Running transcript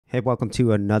Hey, welcome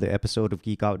to another episode of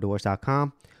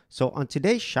GeekOutdoors.com. So on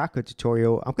today's Shotcut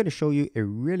tutorial, I'm going to show you a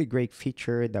really great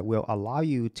feature that will allow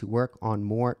you to work on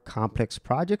more complex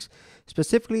projects,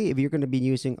 specifically if you're going to be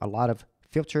using a lot of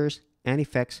filters and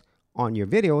effects on your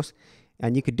videos.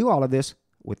 And you could do all of this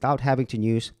without having to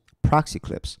use Proxy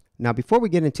Clips. Now, before we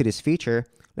get into this feature,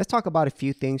 let's talk about a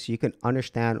few things so you can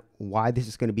understand why this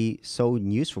is going to be so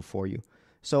useful for you.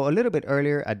 So a little bit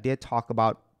earlier, I did talk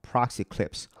about Proxy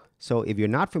Clips. So if you're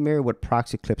not familiar with what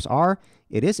Proxy Clips are,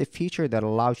 it is a feature that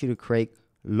allows you to create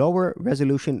lower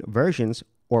resolution versions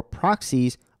or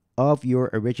proxies of your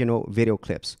original video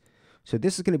clips. So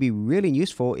this is going to be really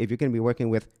useful if you're going to be working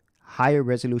with higher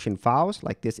resolution files,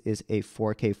 like this is a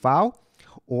 4K file,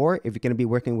 or if you're going to be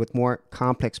working with more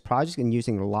complex projects and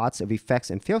using lots of effects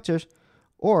and filters,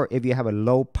 or if you have a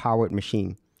low powered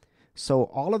machine. So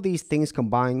all of these things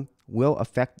combined will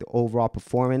affect the overall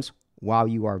performance while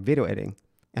you are video editing.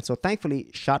 And so thankfully,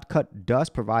 Shotcut does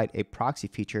provide a proxy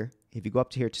feature. If you go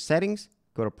up to here to settings,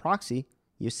 go to proxy,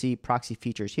 you see proxy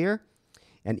features here.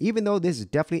 And even though this is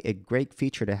definitely a great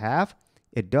feature to have,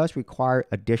 it does require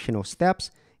additional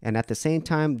steps. And at the same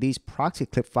time, these proxy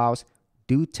clip files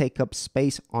do take up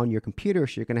space on your computer.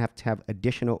 So you're going to have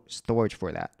additional storage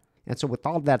for that. And so with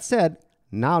all of that said,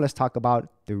 now let's talk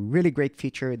about the really great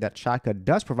feature that Shotcut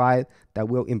does provide that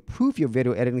will improve your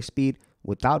video editing speed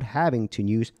without having to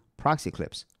use Proxy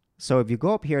Clips. So if you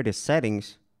go up here to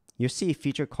settings, you'll see a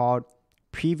feature called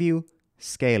preview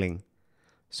scaling.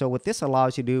 So what this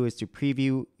allows you to do is to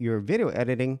preview your video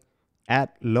editing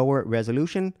at lower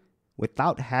resolution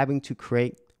without having to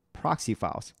create proxy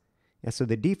files. And so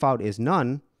the default is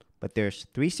none, but there's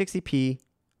 360p,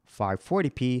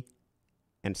 540p,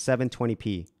 and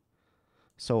 720p.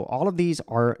 So all of these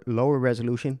are lower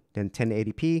resolution than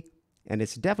 1080p, and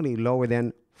it's definitely lower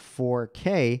than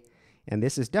 4K. And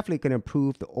this is definitely going to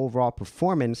improve the overall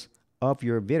performance of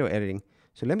your video editing.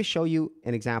 So let me show you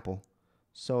an example.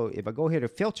 So if I go here to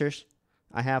filters,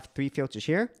 I have 3 filters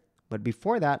here. But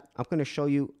before that, I'm going to show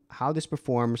you how this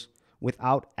performs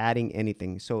without adding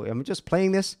anything. So I'm just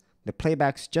playing this. The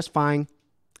playback's just fine.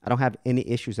 I don't have any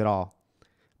issues at all.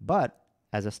 But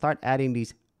as I start adding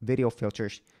these video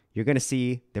filters, you're going to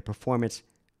see the performance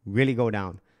really go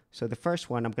down. So the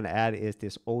first one I'm going to add is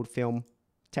this old film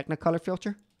Technicolor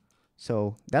filter.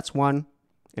 So that's one,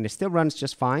 and it still runs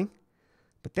just fine.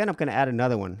 But then I'm going to add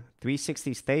another one,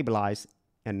 360 stabilize,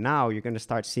 and now you're going to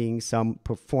start seeing some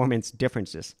performance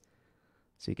differences.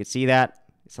 So you can see that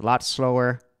it's a lot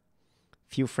slower,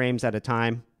 few frames at a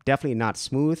time, definitely not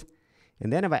smooth.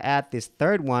 And then if I add this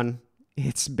third one,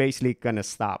 it's basically going to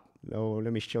stop. Oh,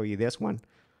 let me show you this one.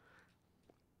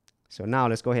 So now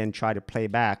let's go ahead and try to play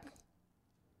back,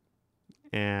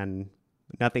 and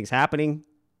nothing's happening.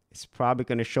 It's probably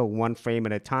going to show 1 frame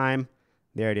at a time.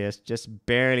 There it is, just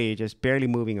barely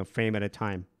moving a frame at a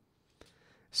time.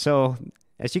 So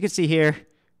as you can see here,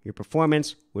 your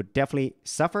performance would definitely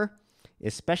suffer,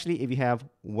 especially if you have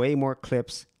way more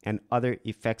clips and other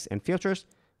effects and filters,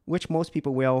 which most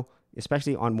people will,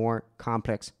 especially on more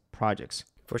complex projects.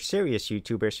 For serious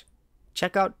YouTubers,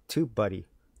 check out TubeBuddy,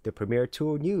 the premier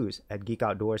tool news at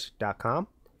GeekOutdoors.com.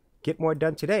 Get more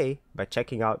done today by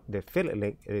checking out the affiliate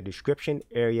link in the description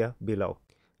area below.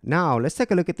 Now, let's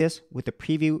take a look at this with the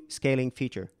preview scaling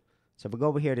feature. So if we go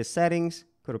over here to settings,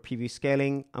 go to preview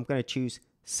scaling, I'm going to choose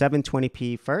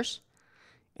 720p first.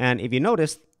 And if you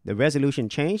notice, the resolution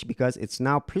changed because it's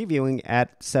now previewing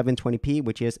at 720p,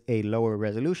 which is a lower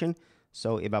resolution.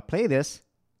 So if I play this,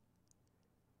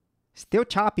 still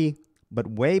choppy, but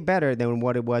way better than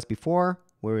what it was before,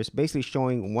 where it's basically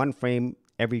showing 1 frame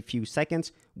every few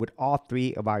seconds with all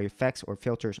 3 of our effects or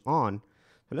filters on.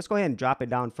 So let's go ahead and drop it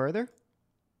down further.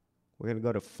 We're going to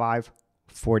go to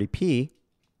 540p.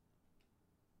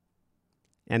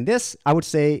 And this, I would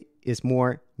say, is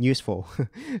more useful.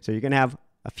 So you're going to have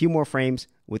a few more frames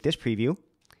with this preview.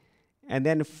 And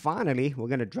then finally, we're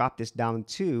going to drop this down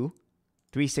to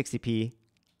 360p.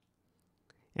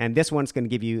 And this one's going to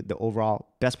give you the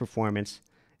overall best performance.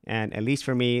 And at least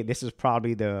for me, this is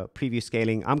probably the preview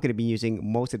scaling I'm going to be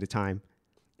using most of the time.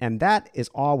 And that is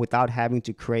all without having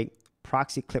to create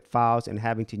proxy clip files and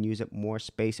having to use up more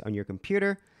space on your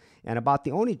computer. And about the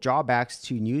only drawbacks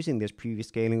to using this preview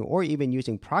scaling or even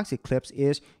using proxy clips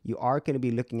is you are going to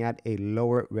be looking at a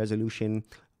lower resolution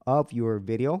of your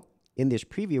video in this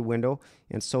preview window.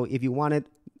 And so if you wanted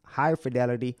higher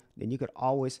fidelity, then you could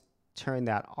always turn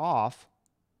that off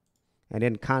and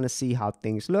then kind of see how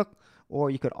things look. Or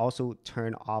you could also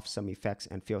turn off some effects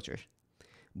and filters.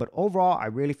 But overall, I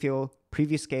really feel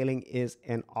preview scaling is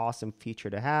an awesome feature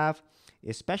to have,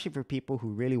 especially for people who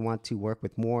really want to work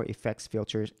with more effects,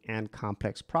 filters, and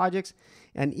complex projects.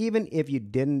 And even if you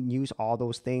didn't use all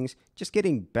those things, just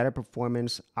getting better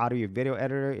performance out of your video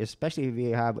editor, especially if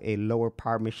you have a lower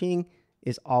power machine,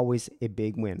 is always a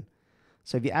big win.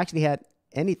 So if you actually had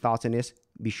any thoughts on this,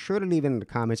 be sure to leave it in the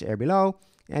comments area below.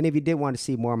 And if you did want to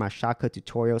see more of my Shotcut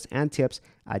tutorials and tips,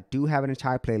 I do have an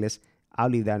entire playlist. I'll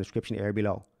leave that in the description area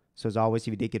below. So as always, if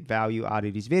you did get value out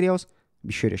of these videos,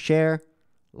 be sure to share,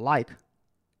 like,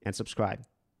 and subscribe.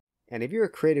 And if you're a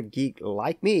creative geek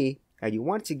like me, and you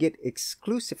want to get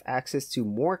exclusive access to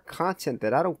more content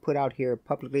that I don't put out here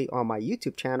publicly on my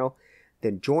YouTube channel,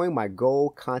 then join my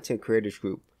Gold Content Creators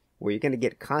group, where you're going to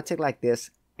get content like this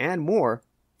and more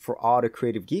for all the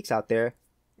creative geeks out there.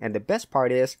 And the best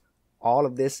part is, all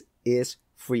of this is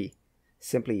free.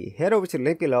 Simply head over to the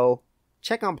link below,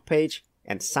 check out my page,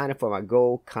 and sign up for my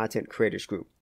Gold Content Creators group.